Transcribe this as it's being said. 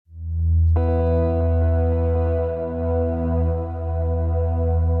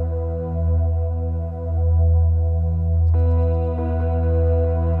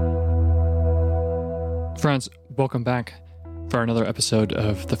Friends, welcome back for another episode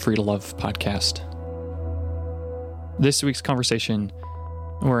of the Free to Love podcast. This week's conversation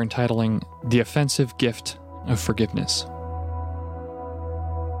we're entitling The Offensive Gift of Forgiveness.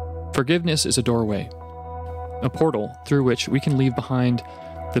 Forgiveness is a doorway, a portal through which we can leave behind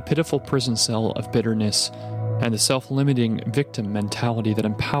the pitiful prison cell of bitterness and the self-limiting victim mentality that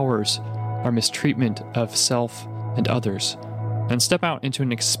empowers our mistreatment of self and others, and step out into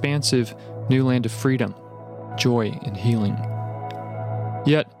an expansive new land of freedom, joy, and healing.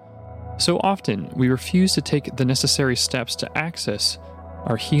 Yet, so often we refuse to take the necessary steps to access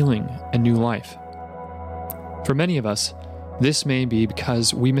our healing and new life. For many of us, this may be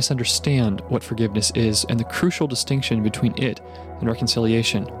because we misunderstand what forgiveness is and the crucial distinction between it and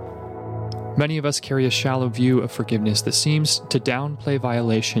reconciliation. Many of us carry a shallow view of forgiveness that seems to downplay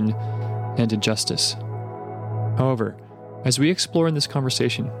violation and injustice. However, as we explore in this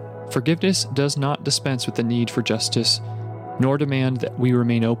conversation, forgiveness does not dispense with the need for justice, nor demand that we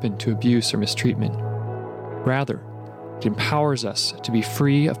remain open to abuse or mistreatment. Rather, it empowers us to be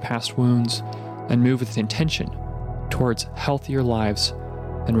free of past wounds and move with intention towards healthier lives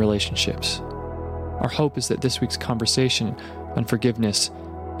and relationships. Our hope is that this week's conversation on forgiveness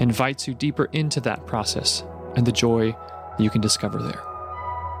invites you deeper into that process and the joy that you can discover there.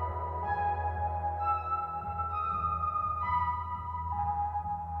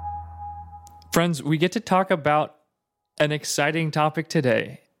 Friends, we get to talk about an exciting topic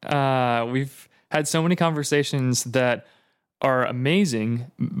today. We've had so many conversations that are amazing,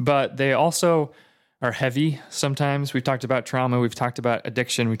 but they also are heavy sometimes. We've talked about trauma, we've talked about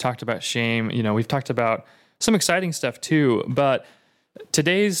addiction, we've talked about shame, we've talked about some exciting stuff too, but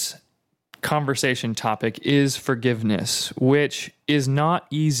today's conversation topic is forgiveness, which is not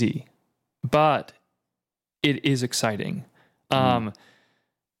easy, but it is exciting.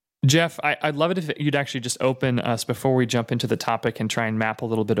 Jeff, I'd love it if you'd actually just open us before we jump into the topic and try and map a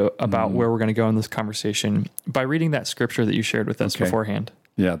little bit about where we're going to go in this conversation by reading that scripture that you shared with us beforehand.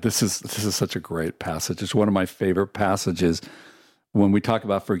 Yeah, this is such a great passage. It's one of my favorite passages when we talk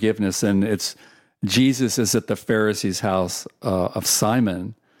about forgiveness, and it's Jesus is at the Pharisee's house of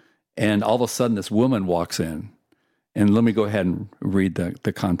Simon, and all of a sudden this woman walks in. And let me go ahead and read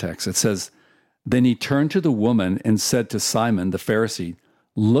the context. It says, "Then he turned to the woman and said to Simon the Pharisee,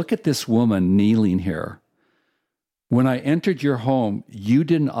 'Look at this woman kneeling here. When I entered your home, you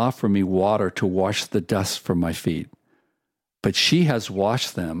didn't offer me water to wash the dust from my feet, but she has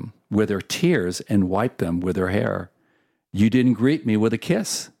washed them with her tears and wiped them with her hair. You didn't greet me with a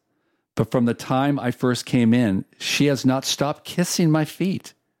kiss, but from the time I first came in, she has not stopped kissing my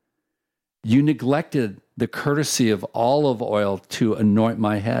feet. You neglected the courtesy of olive oil to anoint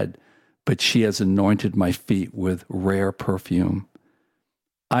my head, but she has anointed my feet with rare perfume.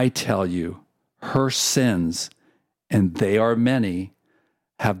 I tell you, her sins, and they are many,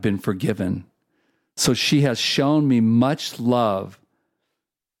 have been forgiven. So she has shown me much love.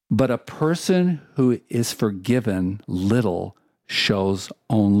 But a person who is forgiven little shows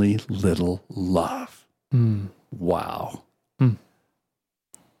only little love.'" Wow.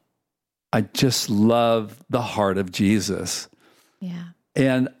 I just love the heart of Jesus. Yeah.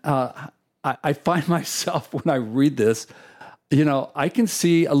 And I find myself, when I read this, I can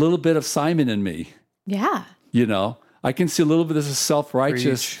see a little bit of Simon in me. Yeah. I can see a little bit of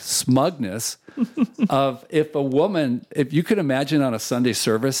self-righteous smugness of if you could imagine on a Sunday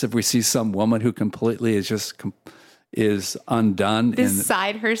service, if we see some woman who completely is undone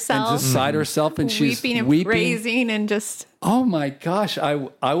beside herself, and she's weeping and praising and just, oh my gosh,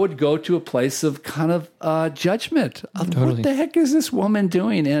 I would go to a place of kind of judgment. Totally. What the heck is this woman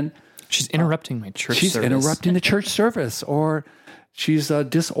doing? And she's interrupting my church service. She's interrupting the church service, or she's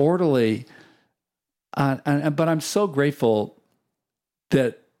disorderly. But I'm so grateful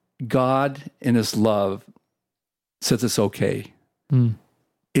that God in his love says it's okay.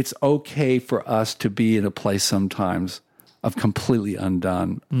 It's okay for us to be in a place sometimes of completely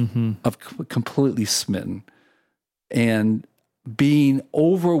undone, of completely smitten, and being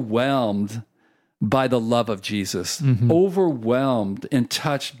overwhelmed by the love of Jesus, overwhelmed and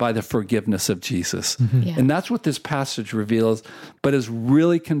touched by the forgiveness of Jesus. Yeah. And that's what this passage reveals, but is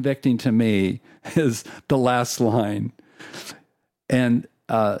really convicting to me is the last line. And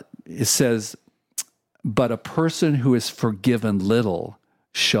it says, "But a person who is forgiven little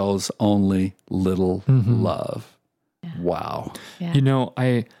shows only little love." Yeah. Wow. Yeah.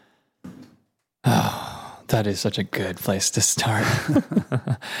 That is such a good place to start.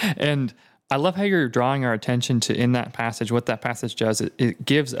 And I love how you're drawing our attention to, in that passage, what that passage does. It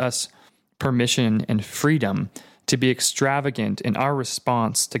gives us permission and freedom to be extravagant in our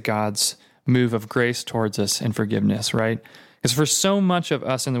response to God's move of grace towards us and forgiveness, right? Because for so much of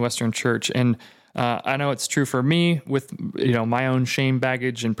us in the Western church, and I know it's true for me with my own shame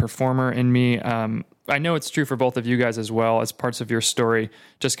baggage and performer in me. I know it's true for both of you guys as well as parts of your story,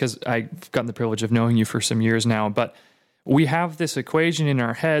 just because I've gotten the privilege of knowing you for some years now. But we have this equation in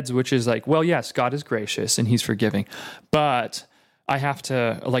our heads, which is like, well, yes, God is gracious and he's forgiving, but I have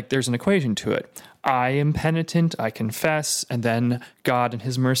to, there's an equation to it. I am penitent, I confess, and then God in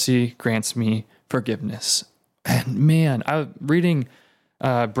his mercy grants me forgiveness. And man, I was reading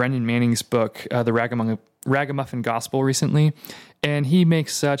Brendan Manning's book, The Ragamuffin Gospel, recently, and he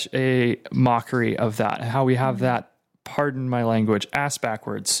makes such a mockery of that, how we have that, pardon my language, ass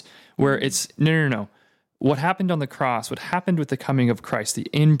backwards, where it's, no. What happened on the cross, what happened with the coming of Christ, the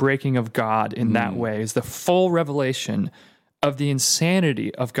inbreaking of God in that way, is the full revelation of the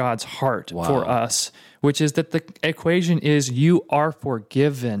insanity of God's heart for us, which is that the equation is you are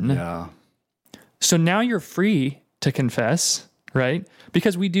forgiven. Yeah. So now you're free to confess, right?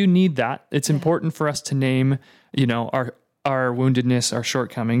 Because we do need that. It's important for us to name, our woundedness, our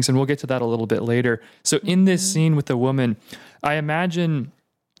shortcomings, and we'll get to that a little bit later. So in this scene with the woman, I imagine,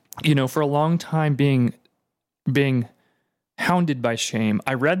 for a long time being hounded by shame.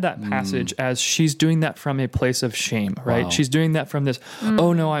 I read that passage as she's doing that from a place of shame, right? Wow. She's doing that from this,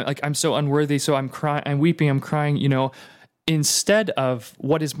 oh no, I'm so unworthy, so I'm crying, I'm weeping, I'm crying, instead of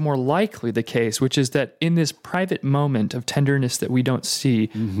what is more likely the case, which is that in this private moment of tenderness that we don't see,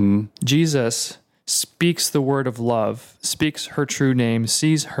 Jesus speaks the word of love, speaks her true name,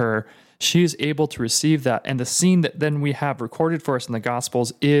 sees her, she is able to receive that. And the scene that then we have recorded for us in the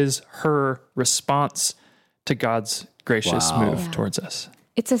Gospels is her response to God's gracious move towards us.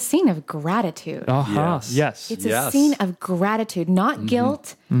 It's a scene of gratitude. Yes. It's a scene of gratitude, not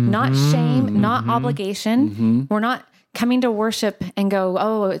guilt, not shame, not obligation. We're not coming to worship and go,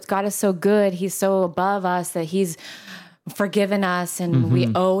 oh, God is so good. He's so above us that he's forgiven us and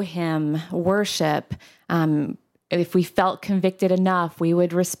we owe him worship. If we felt convicted enough, we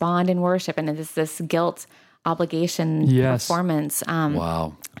would respond in worship. And it's this guilt obligation performance.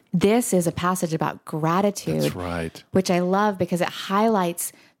 This is a passage about gratitude. That's right. Which I love because it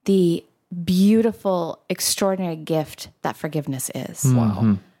highlights the beautiful, extraordinary gift that forgiveness is.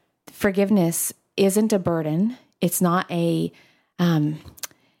 Wow. Forgiveness isn't a burden. It's not great,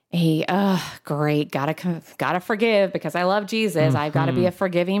 gotta forgive because I love Jesus. I've got to be a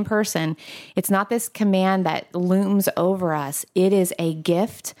forgiving person. It's not this command that looms over us. It is a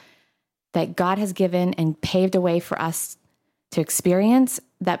gift that God has given and paved a way for us to experience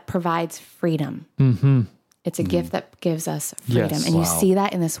that provides freedom. It's a gift that gives us freedom. Yes. And you see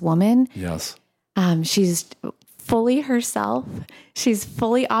that in this woman. Yes. She's fully herself. She's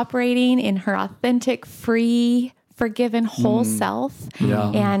fully operating in her authentic, free, forgiven, whole self.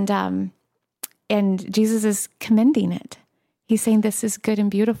 Yeah. And Jesus is commending it. He's saying this is good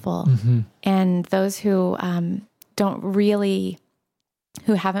and beautiful. And those who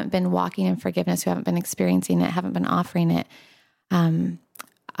who haven't been walking in forgiveness, who haven't been experiencing it, haven't been offering it,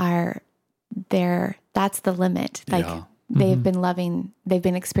 that's the limit. They've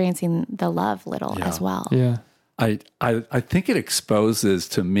been experiencing the love little as well. Yeah. I think it exposes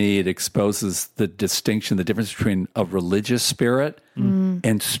the distinction, the difference between a religious spirit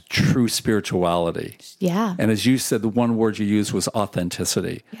and true spirituality. Yeah. And as you said, the one word you used was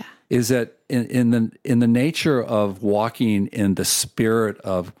authenticity. Yeah. Is that in the nature of walking in the spirit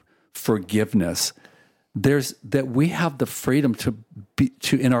of forgiveness, there's that we have the freedom to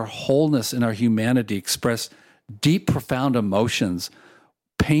in our wholeness, in our humanity, express deep, profound emotions,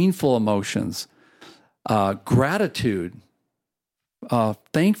 painful emotions, gratitude,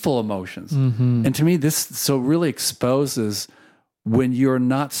 thankful emotions. And to me, this so really exposes when you're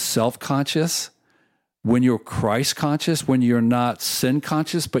not self-conscious, when you're Christ conscious, when you're not sin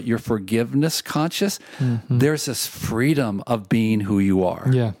conscious, but you're forgiveness conscious, there's this freedom of being who you are.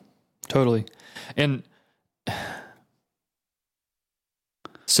 Yeah, totally. And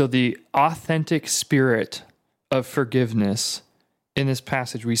so the authentic spirit of forgiveness in this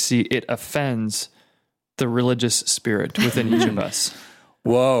passage, we see it offends the religious spirit within each of us.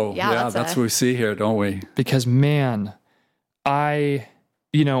 Whoa. Yeah, that's what we see here, don't we? Because man, when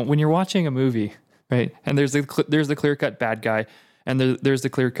you're watching a movie, right? And there's the clear-cut bad guy, and there's the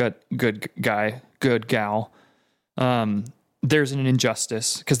clear-cut good guy, good gal. There's an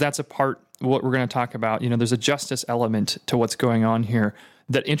injustice, because that's a part what we're going to talk about. There's a justice element to what's going on here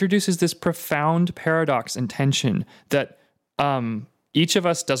that introduces this profound paradox and tension that each of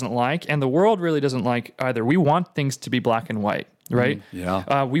us doesn't like, and the world really doesn't like either. We want things to be black and white, right?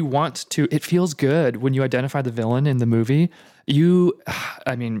 Yeah. We want to. It feels good when you identify the villain in the movie,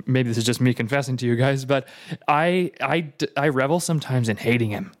 I mean, maybe this is just me confessing to you guys, but I revel sometimes in hating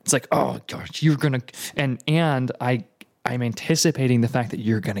him. It's like, oh gosh, you're going to, and I'm anticipating the fact that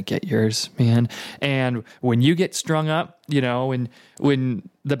you're going to get yours, man. And when you get strung up, when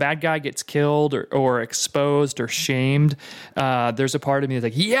the bad guy gets killed or exposed or shamed, there's a part of me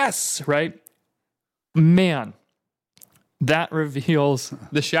that's like, yes, right? Man, that reveals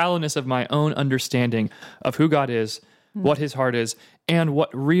the shallowness of my own understanding of who God is, what his heart is, and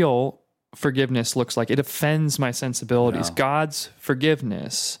what real forgiveness looks like. It offends my sensibilities. Yeah. God's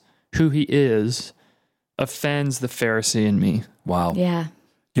forgiveness, who he is, offends the Pharisee in me. Wow. Yeah.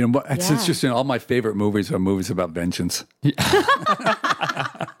 It's interesting. All my favorite movies are movies about vengeance.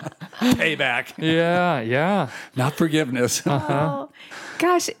 Payback. Yeah. Not forgiveness. Oh,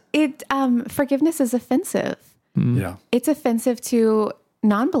 gosh, forgiveness is offensive. Yeah. It's offensive to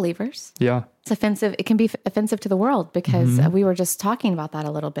non-believers. Yeah. It's offensive. It can be offensive to the world because we were just talking about that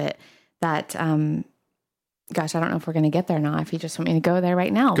a little bit. That, gosh, I don't know if we're going to get there now. If you just want me to go there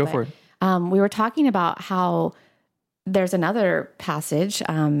right now. Go for it. We were talking about how there's another passage,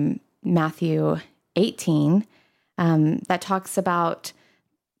 Matthew 18, that talks about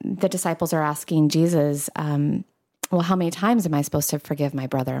the disciples are asking Jesus, well, how many times am I supposed to forgive my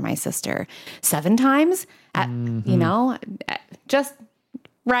brother or my sister? 7 times? Just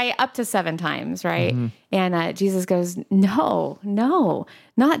right up to 7 times, right? And Jesus goes, no,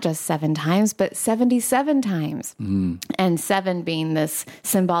 not just 7 times, but 77 times. And 7 being this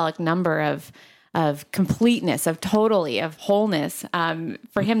symbolic number of completeness, of totally, of wholeness.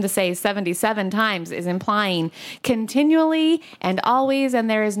 For him to say 77 times is implying continually and always, and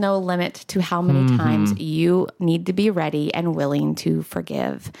there is no limit to how many times you need to be ready and willing to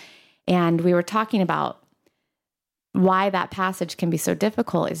forgive. And we were talking about why that passage can be so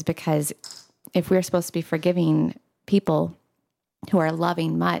difficult is because if we're supposed to be forgiving people who are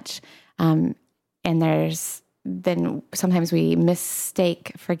loving much, and then sometimes we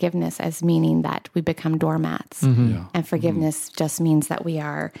mistake forgiveness as meaning that we become doormats. Yeah. And forgiveness just means that we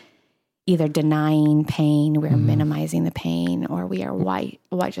are either denying pain, we're minimizing the pain, or we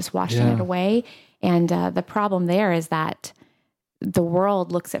are just washing it away. And the problem there is that the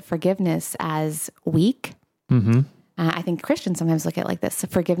world looks at forgiveness as weak. I think Christians sometimes look at it like this. So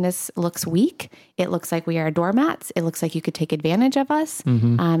forgiveness looks weak. It looks like we are doormats. It looks like you could take advantage of us.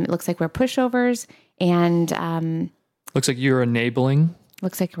 It looks like we're pushovers. And looks like you're enabling.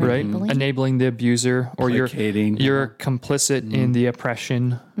 Looks like we're enabling the abuser, or you're complicit in the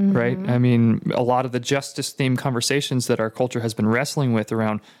oppression, right? I mean, a lot of the justice-themed conversations that our culture has been wrestling with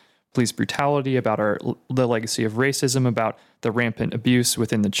around police brutality, about the legacy of racism, about the rampant abuse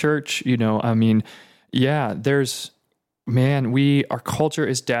within the church. Our culture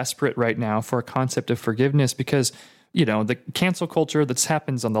is desperate right now for a concept of forgiveness because, the cancel culture that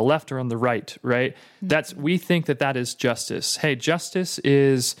happens on the left or on the right, right? We think that is justice. Hey, justice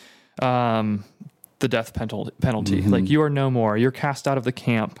is the death penalty. Like, you are no more. You're cast out of the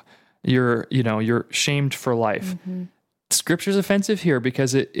camp. You're shamed for life. Scripture's offensive here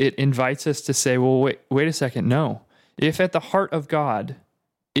because it invites us to say, well, wait a second. No. If at the heart of God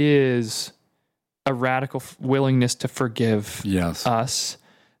is a radical willingness to forgive us,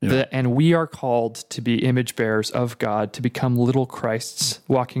 and we are called to be image bearers of God, to become little Christs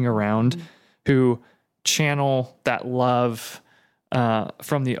walking around who channel that love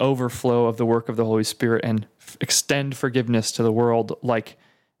from the overflow of the work of the Holy Spirit and extend forgiveness to the world. Like,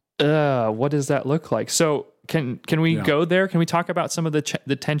 what does that look like? So can we go there? Can we talk about some of the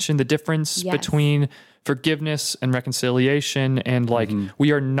tension, the difference between forgiveness and reconciliation? And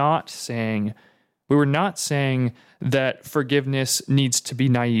we were not saying that forgiveness needs to be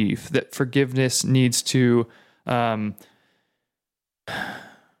naive, that forgiveness needs to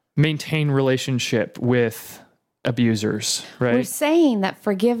maintain relationship with abusers, right? We're saying that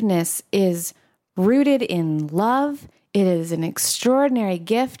forgiveness is rooted in love. It is an extraordinary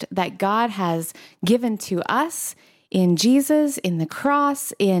gift that God has given to us in Jesus, in the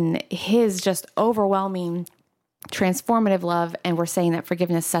cross, in his just overwhelming, transformative love. And we're saying that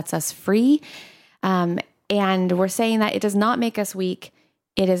forgiveness sets us free. And we're saying that it does not make us weak.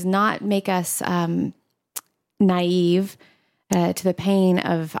 It does not make us naive to the pain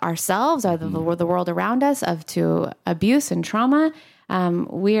of ourselves or the world around us, to abuse and trauma.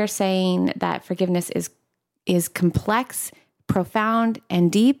 We are saying that forgiveness is complex, profound,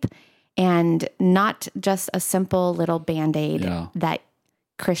 and deep, and not just a simple little Band-Aid that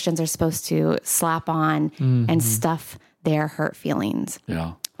Christians are supposed to slap on and stuff their hurt feelings.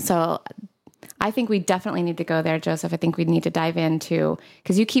 Yeah. So I think we definitely need to go there, Joseph. I think we need to dive into,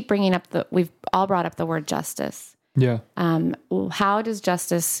 because you keep bringing up we've all brought up the word justice. Yeah. How does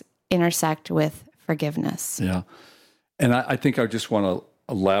justice intersect with forgiveness? Yeah. And I think I just want to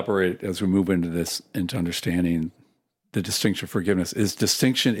elaborate as we move into this, into understanding the distinction of forgiveness.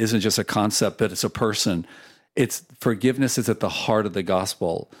 Distinction isn't just a concept, but it's a person. Forgiveness is at the heart of the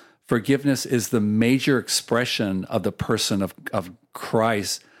gospel. Forgiveness is the major expression of the person of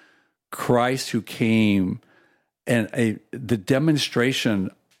Christ who came, and the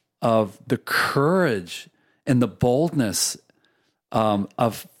demonstration of the courage and the boldness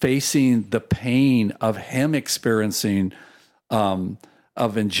of facing the pain of him experiencing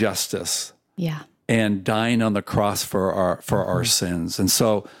of injustice, and dying on the cross for our sins. And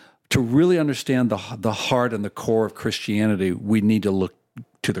so, to really understand the heart and the core of Christianity, we need to look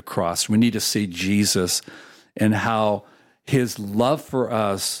to the cross. We need to see Jesus and how his love for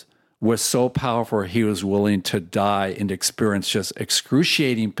us was so powerful. He was willing to die and experience just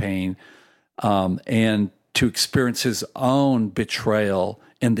excruciating pain, and to experience his own betrayal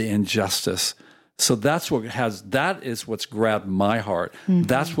and the injustice. So that is what's grabbed my heart. Mm-hmm.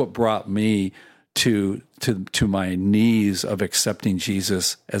 That's what brought me to my knees of accepting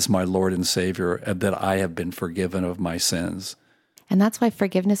Jesus as my Lord and Savior, and that I have been forgiven of my sins. And that's why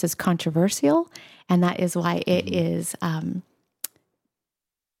forgiveness is controversial, and that is why it is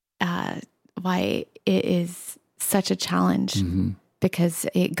such a challenge, because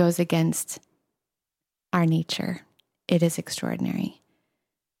it goes against our nature. It is extraordinary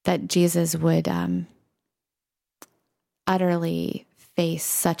that Jesus would utterly face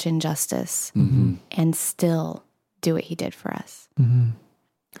such injustice and still do what he did for us.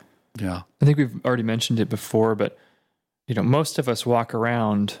 Yeah. I think we've already mentioned it before, but most of us walk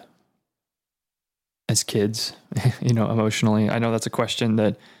around as kids, emotionally. I know that's a question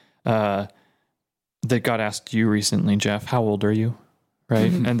that God asked you recently, Jeff. How old are you?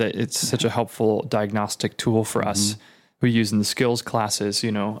 Right? And that it's such a helpful diagnostic tool for us. We use in the skills classes,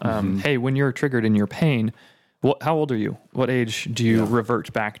 hey, when you're triggered in your pain, how old are you? What age do you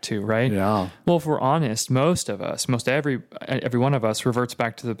revert back to, right? Yeah. Well, if we're honest, every one of us reverts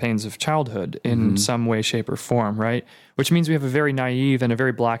back to the pains of childhood in some way, shape, or form, right? Which means we have a very naive and a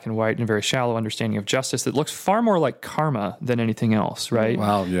very black and white and a very shallow understanding of justice that looks far more like karma than anything else, right?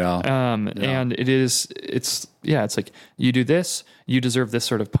 Wow, yeah. And it's like, you do this, you deserve this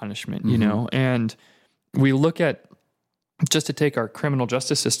sort of punishment, And we look at, just to take our criminal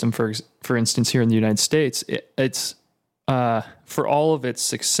justice system, for instance, here in the United States, it's for all of its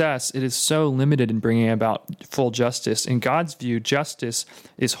success, it is so limited in bringing about full justice. In God's view, justice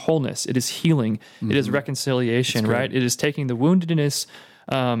is wholeness. It is healing. It is reconciliation, right? It is taking the woundedness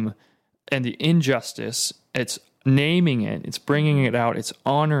and the injustice. It's naming it. It's bringing it out. It's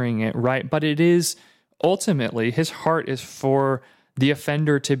honoring it, right? But it is ultimately, his heart is for the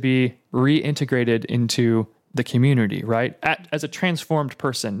offender to be reintegrated into the community, right? As a transformed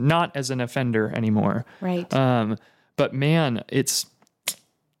person, not as an offender anymore. Right. But man,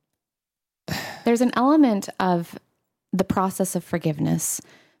 there's an element of the process of forgiveness.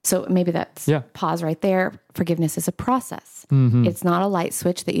 So maybe that's pause right there. Forgiveness is a process. It's not a light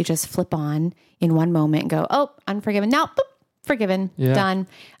switch that you just flip on in one moment and go, oh, unforgiven. Now, boop, forgiven, done.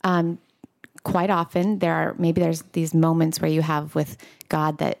 Quite often there's these moments where you have with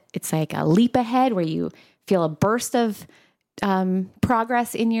God that it's like a leap ahead, where you feel a burst of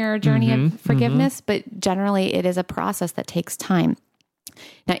progress in your journey of forgiveness, but generally it is a process that takes time.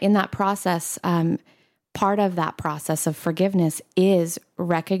 Now, in that process, part of that process of forgiveness is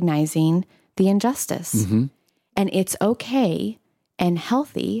recognizing the injustice. And it's okay and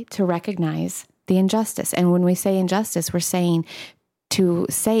healthy to recognize the injustice. And when we say injustice, we're saying to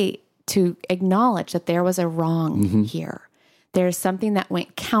acknowledge that there was a wrong here. There's something that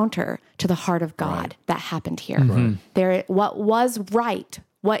went counter to the heart of God that happened here. What was right,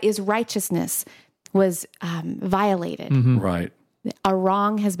 what is righteousness, was violated. Right. A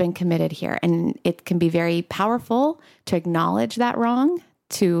wrong has been committed here, and it can be very powerful to acknowledge that wrong,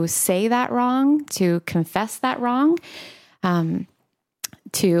 to say that wrong, to confess that wrong,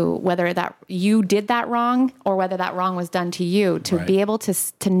 to whether that you did that wrong or whether that wrong was done to you, to be able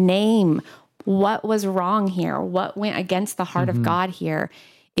to name what was wrong here, what went against the heart of God here,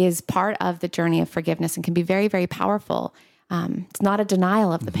 is part of the journey of forgiveness and can be very, very powerful. It's not a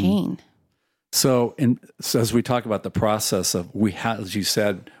denial of the pain. So as we talk about the process of, as you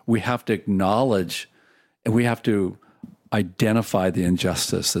said, we have to acknowledge and we have to identify the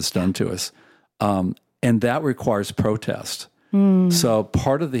injustice that's done to us. And that requires protest. So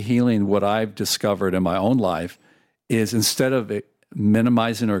part of the healing, what I've discovered in my own life, is instead of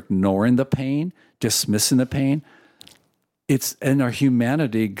minimizing or ignoring the pain, dismissing the pain, it's in our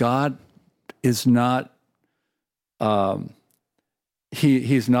humanity, God is not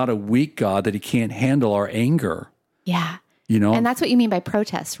he's not a weak God, that he can't handle our anger. Yeah. And that's what you mean by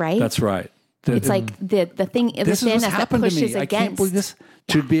protest, right? That's right. It's like the thing within us that pushes against. I can't believe this.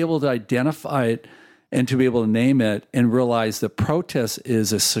 To be able to identify it and to be able to name it and realize that protest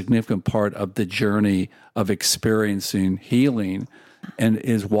is a significant part of the journey of experiencing healing, and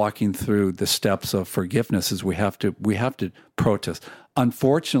is walking through the steps of forgiveness. Is we have to protest.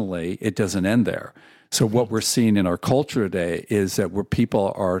 Unfortunately, it doesn't end there. So what we're seeing in our culture today is that where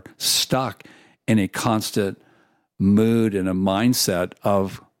people are stuck in a constant mood and a mindset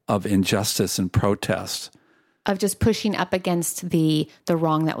of injustice and protest, of just pushing up against the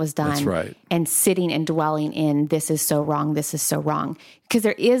wrong that was done. That's right. And sitting and dwelling in, this is so wrong, this is so wrong. Because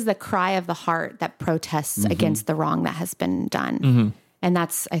there is the cry of the heart that protests against the wrong that has been done. And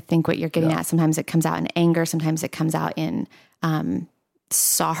that's, I think, what you're getting at. Sometimes it comes out in anger, sometimes it comes out in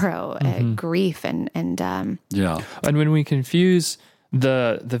sorrow, grief, and And when we confuse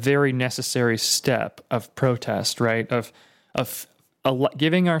the very necessary step of protest, right, of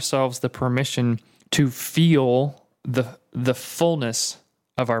giving ourselves the permission to feel the fullness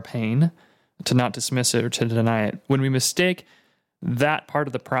of our pain, to not dismiss it or to deny it. When we mistake that part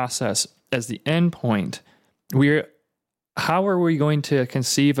of the process as the end point, how are we going to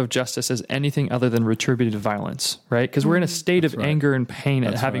conceive of justice as anything other than retributive violence, right? Because we're in a state of anger and pain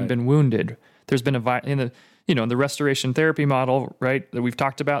at having been wounded. There's been in the restoration therapy model, right, that we've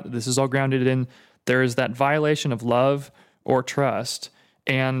talked about, this is all grounded in, there is that violation of love or trust,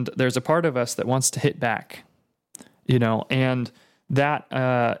 and there's a part of us that wants to hit back, and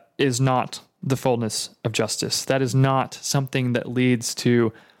that is not the fullness of justice. That is not something that leads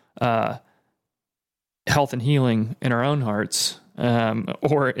to health and healing in our own hearts,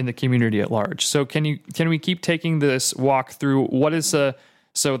 or in the community at large. So can we keep taking this walk through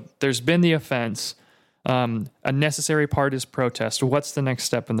so there's been the offense, a necessary part is protest. What's the next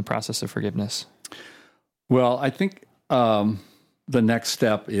step in the process of forgiveness? Well, I think the next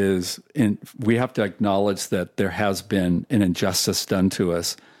step is we have to acknowledge that there has been an injustice done to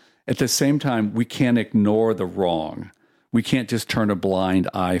us. At the same time, we can't ignore the wrong. We can't just turn a blind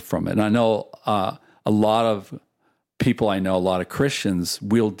eye from it. And I know a lot of people a lot of Christians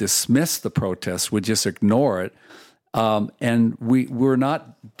will dismiss the protest, would just ignore it. And we're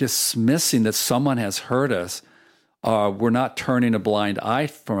not dismissing that someone has hurt us. We're not turning a blind eye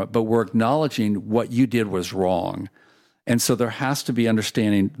from it, but we're acknowledging what you did was wrong. And so there has to be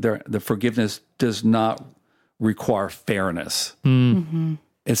understanding the forgiveness does not require fairness.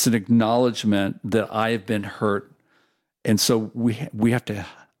 It's an acknowledgement that I have been hurt. And so we have to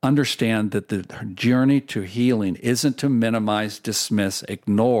understand that the journey to healing isn't to minimize, dismiss,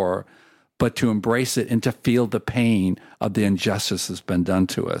 ignore, but to embrace it and to feel the pain of the injustice that's been done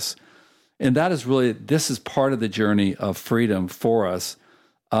to us. And that is this is part of the journey of freedom for us.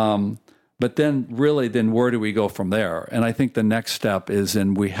 But then where do we go from there? And I think the next step is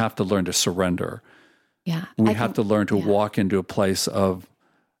we have to learn to surrender. Yeah. We have to learn to walk into a place of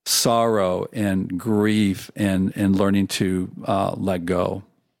sorrow and grief and learning to let go.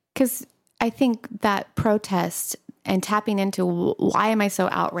 Because I think that protest and tapping into why am I so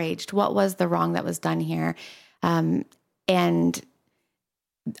outraged? What was the wrong that was done here? And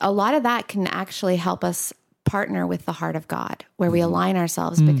a lot of that can actually help us partner with the heart of God, where we align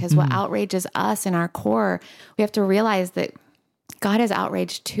ourselves, because what outrages us in our core, we have to realize that God is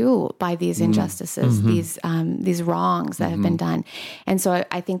outraged too by these injustices, these wrongs that have been done. And so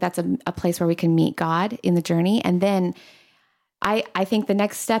I think that's a place where we can meet God in the journey. And then I think the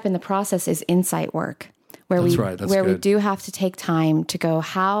next step in the process is insight work, where we do have to take time to go,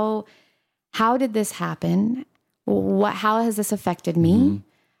 how did this happen? How has this affected me?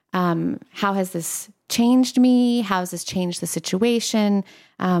 How has this changed me? How has this changed the situation?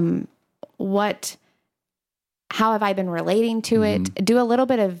 How have I been relating to it? Do a little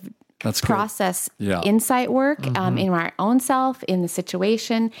bit of process insight work in our own self, in the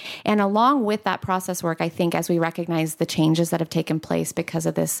situation. And along with that process work, I think as we recognize the changes that have taken place because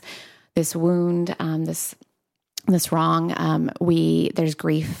of this wound, this wrong, there's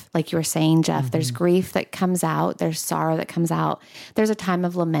grief, like you were saying, Jeff, there's grief that comes out, there's sorrow that comes out. There's a time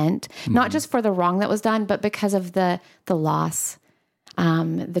of lament, not just for the wrong that was done, but because of the loss,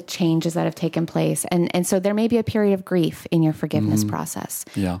 the changes that have taken place. And so there may be a period of grief in your forgiveness process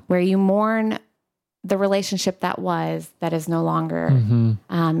where you mourn the relationship that is no longer,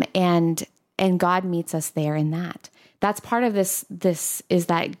 and God meets us there in that. That's part of this is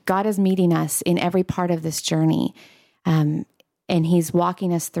that God is meeting us in every part of this journey. And he's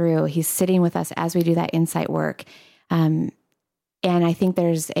walking us through, he's sitting with us as we do that insight work. And I think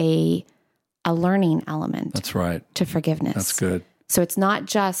there's a a learning element. That's right. To forgiveness. That's good. So it's not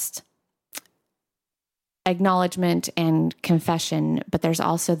just acknowledgement and confession, but there's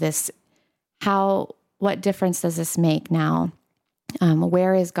also this, what difference does this make now?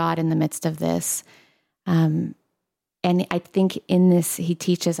 Where is God in the midst of this? And I think in this, he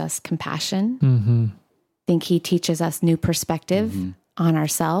teaches us compassion. Mm-hmm. I think he teaches us new perspective on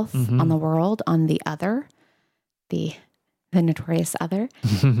ourselves, on the world, on the other, the notorious other.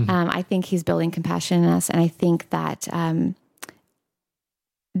 I think he's building compassion in us. And I think that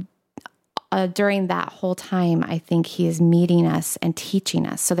during that whole time, I think he is meeting us and teaching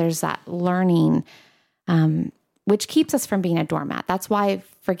us. So there's that learning, which keeps us from being a doormat. That's why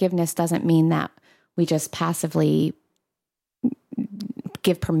forgiveness doesn't mean that we just passively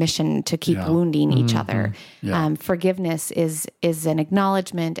give permission to keep wounding each other. Yeah. Forgiveness is an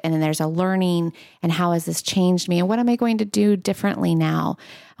acknowledgement, and then there's a learning, and how has this changed me, and what am I going to do differently now?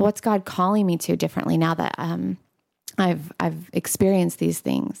 What's God calling me to differently now that I've experienced these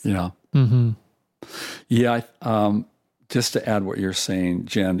things? Yeah. Mm-hmm. Yeah. Just to add what you're saying,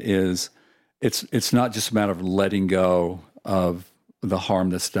 Jen, is it's not just a matter of letting go of the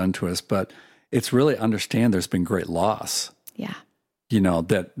harm that's done to us, but it's really understand there's been great loss. Yeah.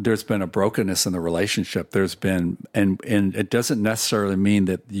 That there's been a brokenness in the relationship. There's been, and it doesn't necessarily mean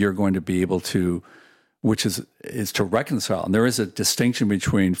that you're going to be able to, which is to reconcile. And there is a distinction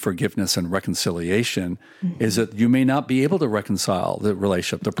between forgiveness and reconciliation, is that you may not be able to reconcile the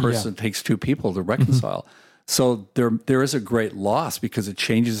relationship. The person takes two people to reconcile. So there is a great loss because it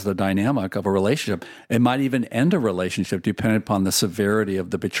changes the dynamic of a relationship. It might even end a relationship depending upon the severity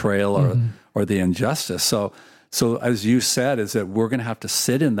of the betrayal or the injustice. So as you said, is that we're going to have to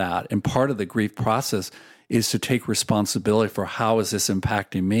sit in that. And part of the grief process is to take responsibility for how is this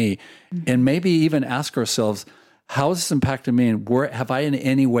impacting me? And maybe even ask ourselves, how is this impacting me? And have I in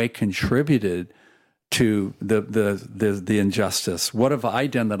any way contributed to the injustice? What have I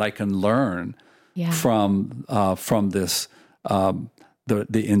done that I can learn from this,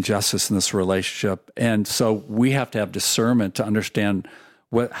 the injustice in this relationship? And so we have to have discernment to understand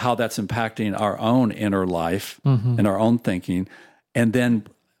how that's impacting our own inner life and our own thinking. And then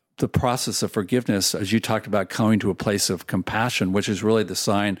the process of forgiveness, as you talked about, coming to a place of compassion, which is really the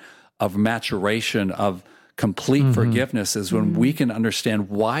sign of maturation, of complete forgiveness, is when we can understand,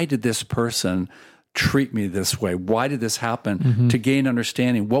 why did this person treat me this way? Why did this happen? To gain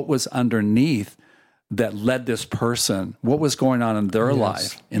understanding what was underneath that led this person, what was going on in their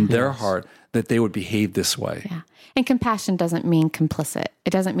life, in their heart, that they would behave this way. Yeah. And compassion doesn't mean complicit. It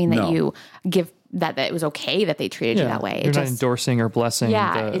doesn't mean that you give that it was okay that they treated you that way. You're not endorsing or blessing.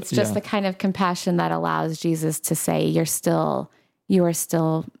 Yeah, it's just the kind of compassion that allows Jesus to say, you are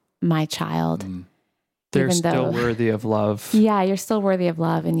still my child. They're still worthy of love. Yeah, you're still worthy of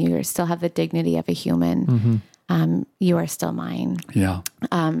love, and you still have the dignity of a human. You are still mine. Yeah.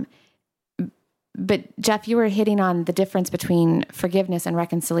 But Jeff, you were hitting on the difference between forgiveness and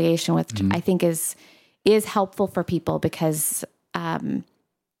reconciliation, which I think is helpful for people because,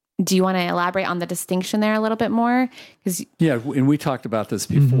 do you want to elaborate on the distinction there a little bit more? And we talked about this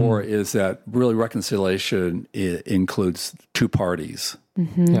before, is that really reconciliation includes two parties.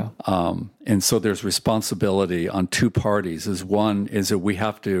 And so there's responsibility on two parties. One is that we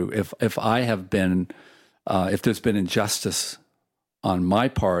have to, if there's been injustice on my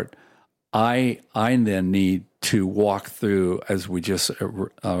part, I then need to walk through, as we just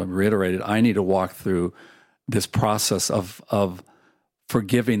reiterated, I need to walk through this process of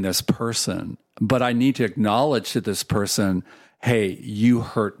forgiving this person. But I need to acknowledge to this person, hey, you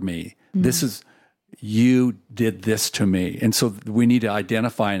hurt me. You did this to me. And so we need to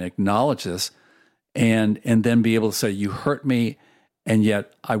identify and acknowledge this and then be able to say, you hurt me, and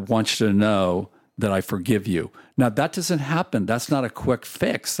yet I want you to know that I forgive you. Now, that doesn't happen. That's not a quick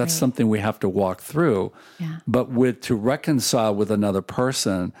fix. That's something we have to walk through. Yeah. But to reconcile with another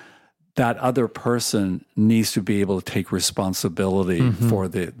person, that other person needs to be able to take responsibility for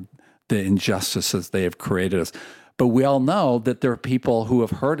the injustices they have created us. But we all know that there are people who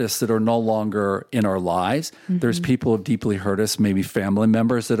have hurt us that are no longer in our lives. There's people who have deeply hurt us, maybe family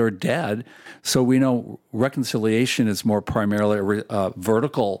members that are dead. So we know reconciliation is more primarily a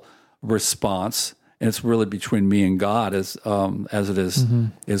vertical response, and it's really between me and God as it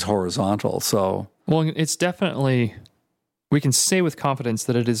is horizontal. So, well, it's definitely, we can say with confidence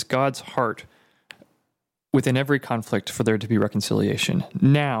that it is God's heart within every conflict for there to be reconciliation.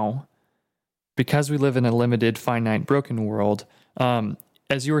 Now, because we live in a limited, finite, broken world,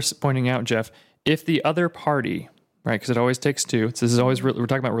 as you were pointing out, Jeff, if the other party, right, because it always takes two, this is always, we're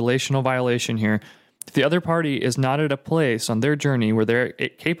talking about relational violation here. If the other party is not at a place on their journey where they're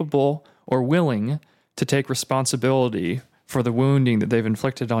capable or willing to take responsibility for the wounding that they've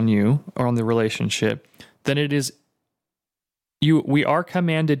inflicted on you or on the relationship, then it is we are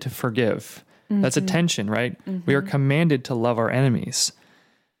commanded to forgive. That's a tension, right? We are commanded to love our enemies,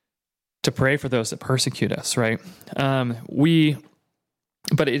 to pray for those that persecute us, right?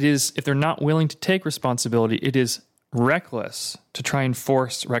 But it is, if they're not willing to take responsibility, it is reckless to try and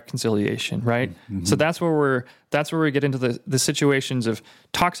force reconciliation, right? So that's where we get into the situations of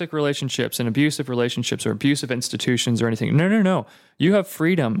toxic relationships and abusive relationships or abusive institutions or anything. No. You have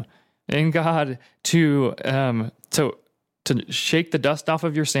freedom in God to shake the dust off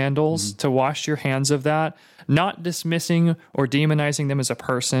of your sandals, to wash your hands of that, not dismissing or demonizing them as a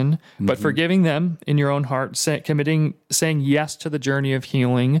person, but forgiving them in your own heart, saying yes to the journey of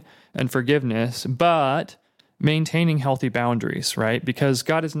healing and forgiveness, but maintaining healthy boundaries, right? Because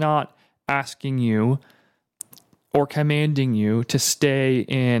God is not asking you or commanding you to stay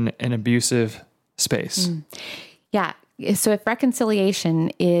in an abusive space. Yeah. So if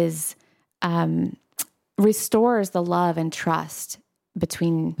reconciliation is restores the love and trust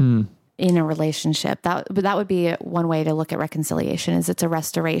between in a relationship, that would be one way to look at reconciliation, is it's a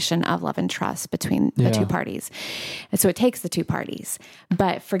restoration of love and trust between the two parties. And so it takes the two parties.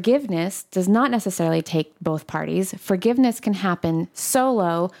 But forgiveness does not necessarily take both parties. Forgiveness can happen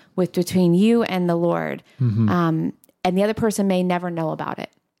solo between you and the Lord. And the other person may never know about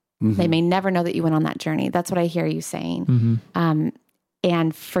it. They may never know that you went on that journey. That's what I hear you saying.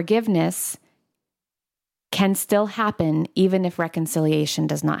 And forgiveness can still happen even if reconciliation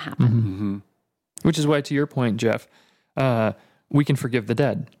does not happen. Which is why, to your point, Jeff, we can forgive the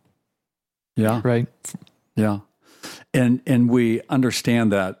dead. Yeah. Right? Yeah. And we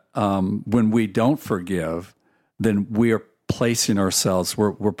understand that when we don't forgive, then we are placing ourselves,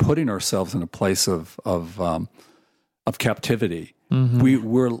 we're putting ourselves in a place of captivity.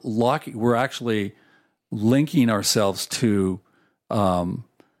 We're actually linking ourselves to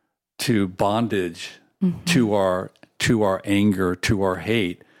bondage, to our anger, to our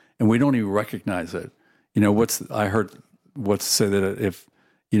hate, and we don't even recognize it. I heard what's say that if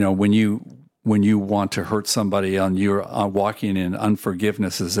when you want to hurt somebody and you're walking in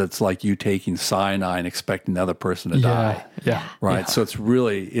unforgiveness, it's like you taking cyanide and expecting the other person to die. Yeah. Right. Yeah. So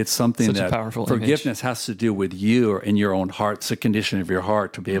it's something Such a that powerful forgiveness has to do with you or in your own heart. It's a condition of your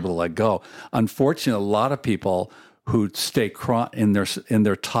heart to be able to let go. Unfortunately, a lot of people who stay in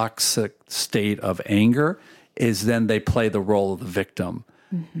their toxic state of anger is then they play the role of the victim.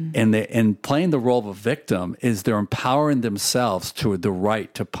 And playing the role of a victim is they're empowering themselves to the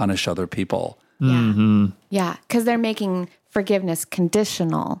right to punish other people. Yeah, because they're making forgiveness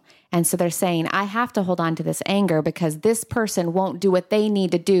conditional. And so they're saying, I have to hold on to this anger because this person won't do what they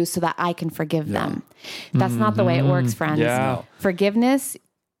need to do so that I can forgive them. That's not the way it works, friends. Yeah. Forgiveness,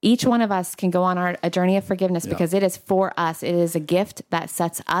 each one of us can go on a journey of forgiveness because it is for us. It is a gift that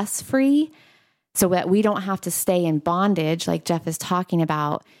sets us free so that we don't have to stay in bondage, like Jeff is talking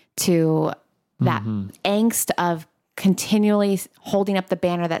about, to that angst of continually holding up the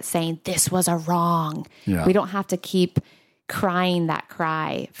banner that's saying, this was a wrong. Yeah. We don't have to keep crying that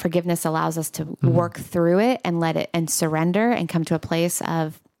cry. Forgiveness allows us to work through it and let it and surrender and come to a place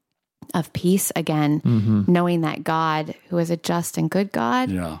of peace again, knowing that God, who is a just and good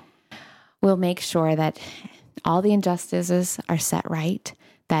God, will make sure that all the injustices are set right,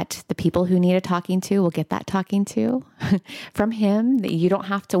 that the people who need a talking to will get that talking to from him, that we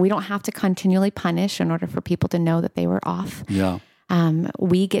don't have to continually punish in order for people to know that they were off. Yeah.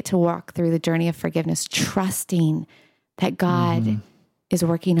 We get to walk through the journey of forgiveness, trusting that God is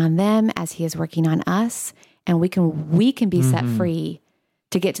working on them as he is working on us. And we can be set free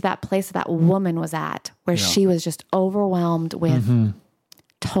to get to that place that woman was at, where she was just overwhelmed with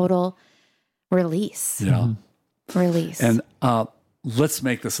total release. Yeah. Release. And let's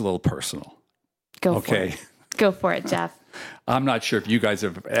make this a little personal. Go for it. Go for it, Jeff. I'm not sure if you guys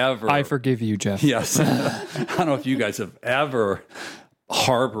have ever... I forgive you, Jeff. Yes. I don't know if you guys have ever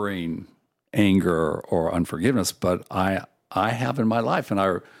harboring anger or unforgiveness, but I have in my life.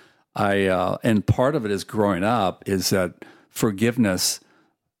 And and part of it is growing up is that forgiveness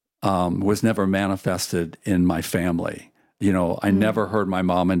was never manifested in my family. I never heard my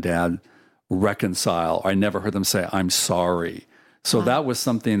mom and dad reconcile. I never heard them say, I'm sorry. So that was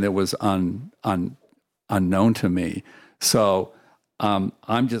something that was unknown to me. So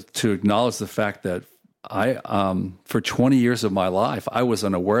I'm just to acknowledge the fact that for 20 years of my life, I was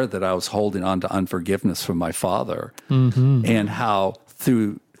unaware that I was holding on to unforgiveness from my father, and how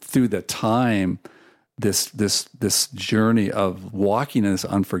through the time, this journey of walking in this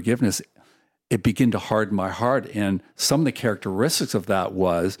unforgiveness, it began to harden my heart. And some of the characteristics of that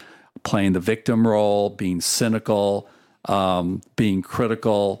was playing the victim role, being cynical, being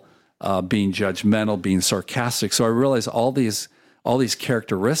critical, being judgmental, being sarcastic. So I realized all these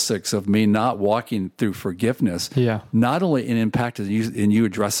characteristics of me not walking through forgiveness, not only it impacted you, and you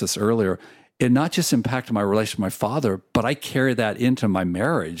addressed this earlier, it not just impacted my relationship with my father, but I carried that into my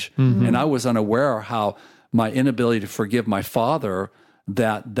marriage. And I was unaware how my inability to forgive my father,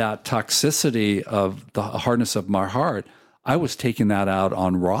 that toxicity of the hardness of my heart, I was taking that out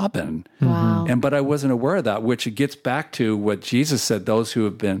on Robin. Wow. But I wasn't aware of that, which gets back to what Jesus said, those who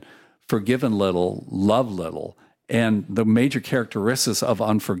have been forgiven little, love little. And the major characteristics of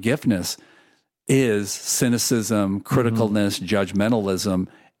unforgiveness is cynicism, criticalness, judgmentalism,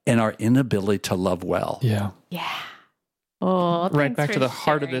 and our inability to love well. Yeah. Oh, right back to the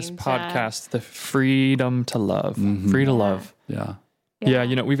heart of this podcast, the freedom to love. Free to love. Yeah.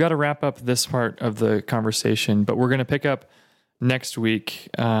 Yeah, we've got to wrap up this part of the conversation, but we're going to pick up next week.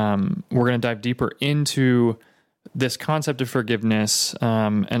 We're going to dive deeper into this concept of forgiveness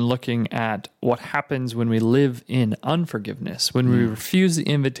and looking at what happens when we live in unforgiveness, when we refuse the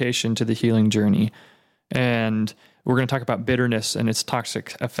invitation to the healing journey. And we're going to talk about bitterness and its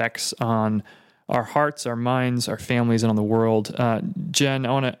toxic effects on our hearts, our minds, our families, and on the world. Jen,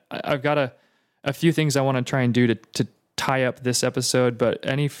 I've got a few things I want to try and do to tie up this episode, but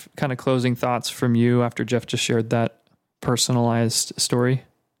any kind of closing thoughts from you after Jeff just shared that personalized story?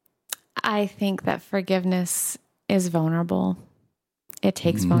 I think that forgiveness is vulnerable. It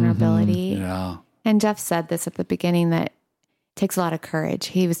takes vulnerability. Yeah. And Jeff said this at the beginning, that it takes a lot of courage.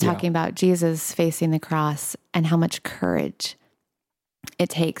 He was talking about Jesus facing the cross and how much courage it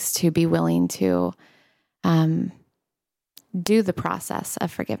takes to be willing to do the process of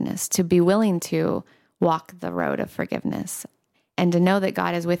forgiveness, to be willing to walk the road of forgiveness, and to know that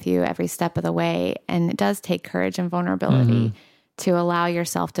God is with you every step of the way. And it does take courage and vulnerability to allow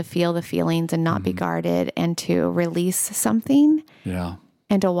yourself to feel the feelings and not be guarded, and to release something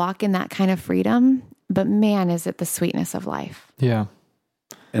and to walk in that kind of freedom. But man, is it the sweetness of life. Yeah.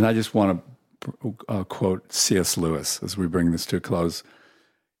 And I just want to quote C.S. Lewis as we bring this to a close.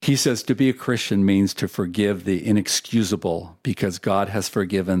 He says, to be a Christian means to forgive the inexcusable because God has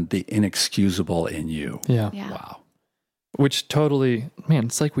forgiven the inexcusable in you. Yeah. Wow. Which totally, man,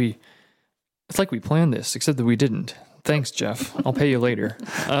 it's like we planned this, except that we didn't. Thanks, Jeff. I'll pay you later.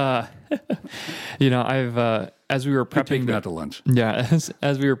 I've, as we were prepping that to lunch. Yeah.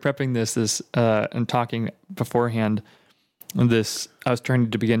 As we were prepping this, and talking beforehand, I was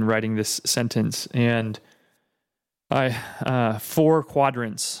trying to begin writing this sentence, and 4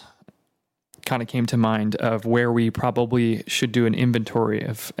 quadrants kind of came to mind of where we probably should do an inventory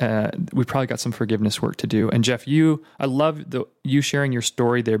of, we probably got some forgiveness work to do. And Jeff, I love you sharing your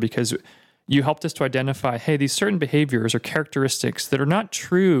story there, because you helped us to identify, hey, these certain behaviors or characteristics that are not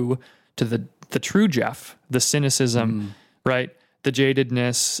true to the true Jeff, the cynicism, right? The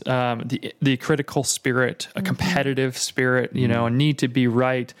jadedness, the critical spirit, a competitive spirit, a need to be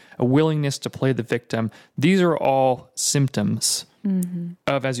right, a willingness to play the victim. These are all symptoms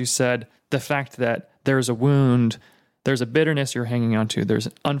of, as you said, the fact that there's a wound, there's a bitterness you're hanging on to, there's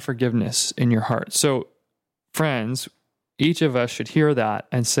unforgiveness in your heart. So, friends, each of us should hear that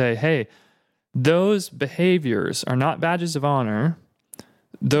and say, hey, those behaviors are not badges of honor.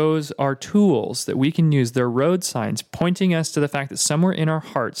 Those are tools that we can use. They're road signs pointing us to the fact that somewhere in our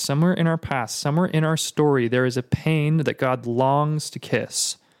hearts, somewhere in our past, somewhere in our story, there is a pain that God longs to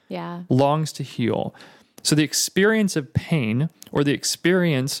kiss, longs to heal. So the experience of pain, or the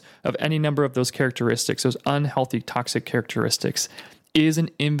experience of any number of those characteristics, those unhealthy, toxic characteristics, is an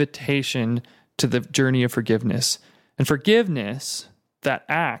invitation to the journey of forgiveness. And forgiveness, that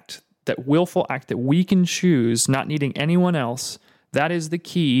willful act that we can choose, not needing anyone else, that is the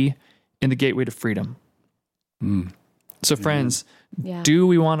key in the gateway to freedom. So friends, do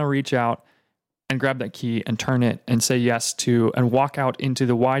we want to reach out and grab that key and turn it and say yes to, and walk out into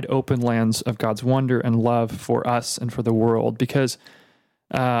the wide open lands of God's wonder and love for us and for the world? Because,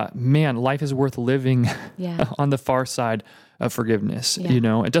 man, life is worth living on the far side of forgiveness.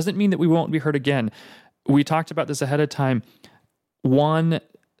 It doesn't mean that we won't be hurt again. We talked about this ahead of time. One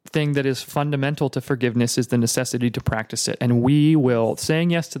thing that is fundamental to forgiveness is the necessity to practice it. And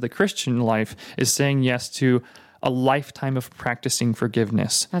saying yes to the Christian life is saying yes to a lifetime of practicing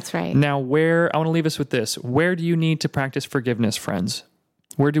forgiveness. That's right. Now, I want to leave us with this. Where do you need to practice forgiveness, friends?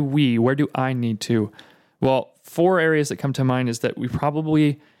 Where do I need to? Well, 4 areas that come to mind is that we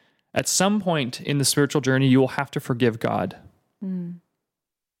probably, at some point in the spiritual journey, you will have to forgive God.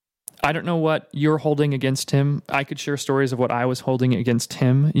 I don't know what you're holding against him. I could share stories of what I was holding against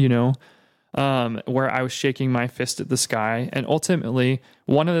him, where I was shaking my fist at the sky. And ultimately,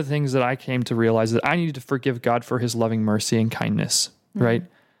 one of the things that I came to realize that I needed to forgive God for his loving mercy and kindness, right?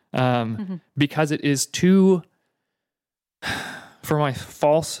 Because it is too, for my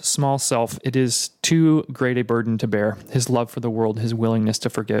false small self, it is too great a burden to bear. His love for the world, his willingness to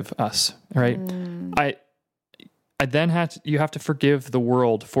forgive us, right? I then you have to forgive the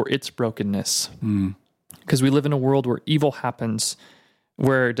world for its brokenness, because we live in a world where evil happens,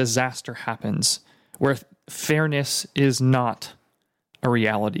 where disaster happens, where fairness is not a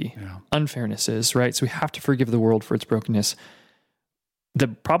reality. Unfairness is, right? So we have to forgive the world for its brokenness.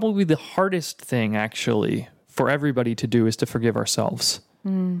 Probably the hardest thing, actually, for everybody to do is to forgive ourselves.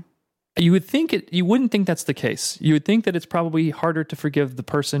 You wouldn't think that's the case. You would think that it's probably harder to forgive the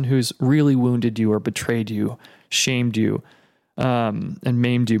person who's really wounded you or betrayed you, shamed you, and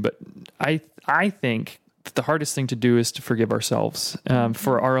maimed you. But I think that the hardest thing to do is to forgive ourselves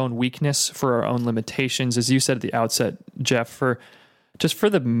for our own weakness, for our own limitations, as you said at the outset, Jeff, for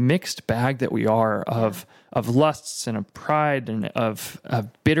the mixed bag that we are of lusts and of pride and of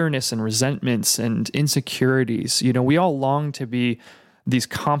bitterness and resentments and insecurities. We all long to be these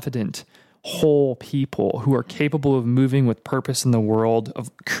confident, whole people who are capable of moving with purpose in the world, of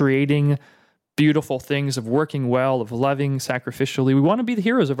creating beautiful things, of working well, of loving sacrificially. We want to be the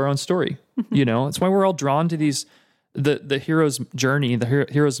heroes of our own story. That's why we're all drawn to the hero's journey, the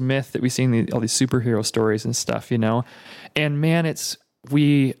hero's myth that we see in all these superhero stories and stuff, And man,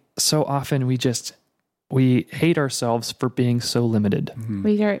 we hate ourselves for being so limited.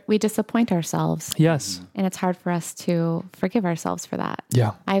 We disappoint ourselves. Yes. And it's hard for us to forgive ourselves for that.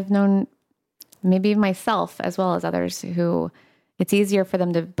 Yeah. I've known maybe myself as well as others who it's easier for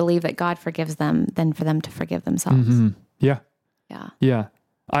them to believe that God forgives them than for them to forgive themselves. Yeah. Yeah.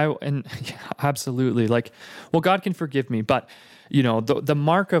 Absolutely. God can forgive me, but the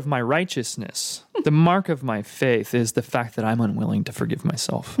mark of my righteousness, the mark of my faith is the fact that I'm unwilling to forgive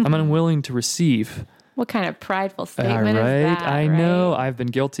myself. I'm unwilling to receive. What kind of prideful statement is that? I know. I've been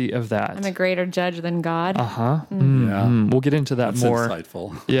guilty of that. I'm a greater judge than God. Yeah. We'll get into that more. That's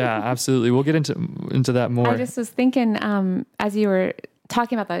insightful. Yeah, absolutely. We'll get into that more. I just was thinking, as you were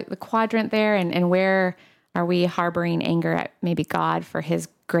talking about the quadrant there and where are we harboring anger at maybe God for his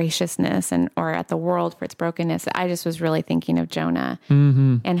graciousness or at the world for its brokenness? I just was really thinking of Jonah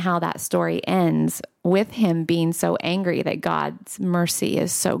and how that story ends with him being so angry that God's mercy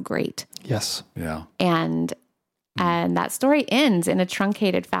is so great. Yes. Yeah. And that story ends in a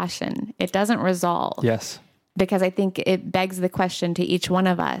truncated fashion. It doesn't resolve. Yes. Because I think it begs the question to each one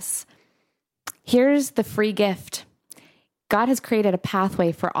of us. Here's the free gift. God has created a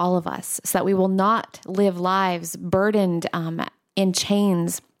pathway for all of us so that we will not live lives burdened in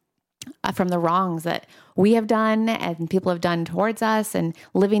chains from the wrongs that we have done and people have done towards us and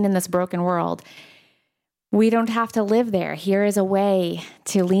living in this broken world. We don't have to live there. Here is a way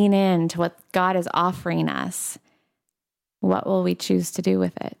to lean into what God is offering us. What will we choose to do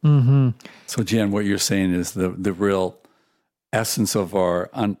with it? So, Jen, what you're saying is the real essence of our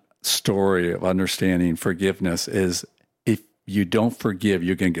story of understanding forgiveness is if you don't forgive,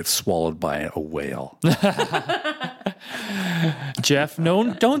 you're going to get swallowed by a whale. Jeff,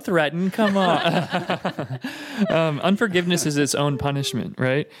 no, don't threaten. Come on. Unforgiveness is its own punishment,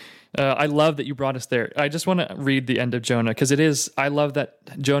 right? I love that you brought us there. I just want to read the end of Jonah because I love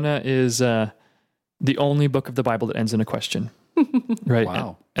that Jonah is the only book of the Bible that ends in a question, right?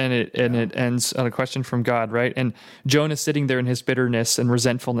 Wow. And it ends on a question from God, right? And Jonah's sitting there in his bitterness and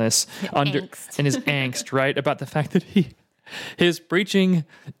resentfulness and his angst, right? About the fact that his preaching,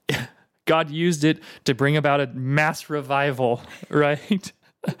 God used it to bring about a mass revival, right?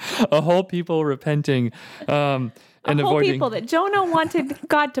 A whole people repenting, and a whole avoiding people that Jonah wanted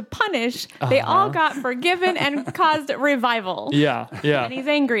God to punish, they all got forgiven and caused revival. Yeah. And he's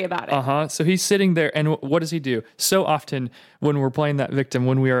angry about it. So he's sitting there, and what does he do? So often when we're playing that victim,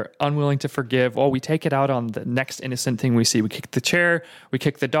 when we are unwilling to forgive, we take it out on the next innocent thing we see. We kick the chair, we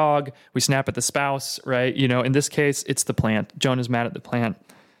kick the dog, we snap at the spouse, right? In this case, it's the plant. Jonah's mad at the plant.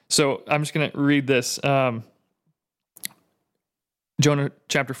 So I'm just going to read this. Jonah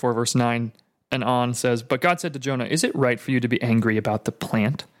chapter 4, verse 9 and on says, "But God said to Jonah, 'Is it right for you to be angry about the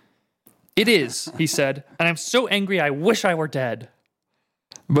plant?' 'It is,' he said, 'and I'm so angry I wish I were dead.'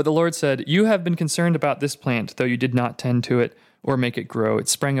 But the Lord said, 'You have been concerned about this plant, though you did not tend to it or make it grow. It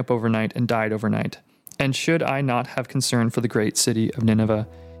sprang up overnight and died overnight. And should I not have concern for the great city of Nineveh,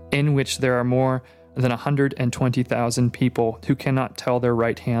 in which there are more than 120,000 people who cannot tell their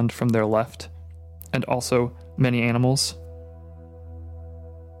right hand from their left, and also many animals?'"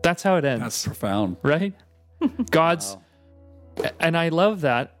 That's how it ends. That's profound. Right? God's, and I love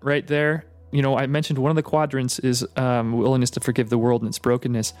that right there. I mentioned one of the quadrants is willingness to forgive the world and its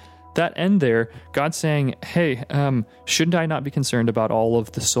brokenness. That end there, God's saying, hey, shouldn't I not be concerned about all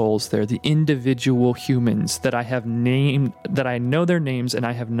of the souls there, the individual humans that I have named, that I know their names and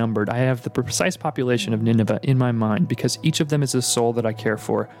I have numbered. I have the precise population of Nineveh in my mind because each of them is a soul that I care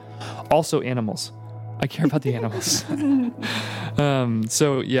for. Also animals. I care about the animals.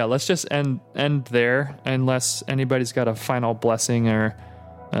 So yeah, let's just end there unless anybody's got a final blessing or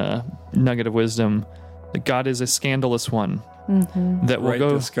nugget of wisdom. God is a scandalous one. That will Great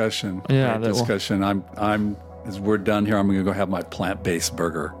go discussion. Yeah, Great discussion. I'm as we're done here, I'm going to go have my plant-based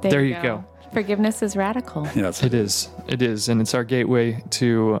burger. There you go. Forgiveness is radical. Yes, it is, and it's our gateway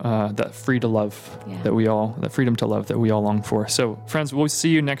to that freedom to love that we all long for. So, friends, we'll see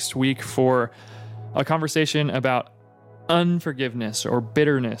you next week for a conversation about unforgiveness or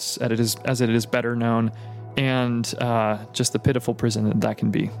bitterness, as it is better known, and just the pitiful prison that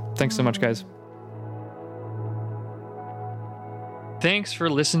can be. Thanks so much, guys. Thanks for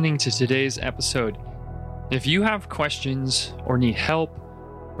listening to today's episode. If you have questions or need help,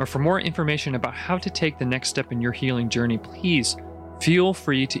 or for more information about how to take the next step in your healing journey, please feel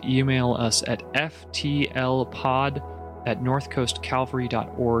free to email us at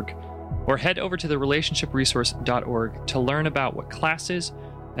ftlpod@northcoastcalvary.org or head over to therelationshipresource.org to learn about what classes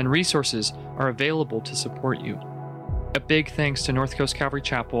and resources are available to support you. A big thanks to North Coast Calvary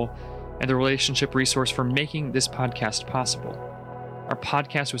Chapel and the Relationship Resource for making this podcast possible. Our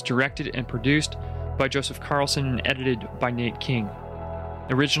podcast was directed and produced by Joseph Carlson and edited by Nate King.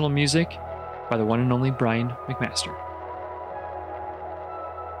 Original music by the one and only Brian McMaster.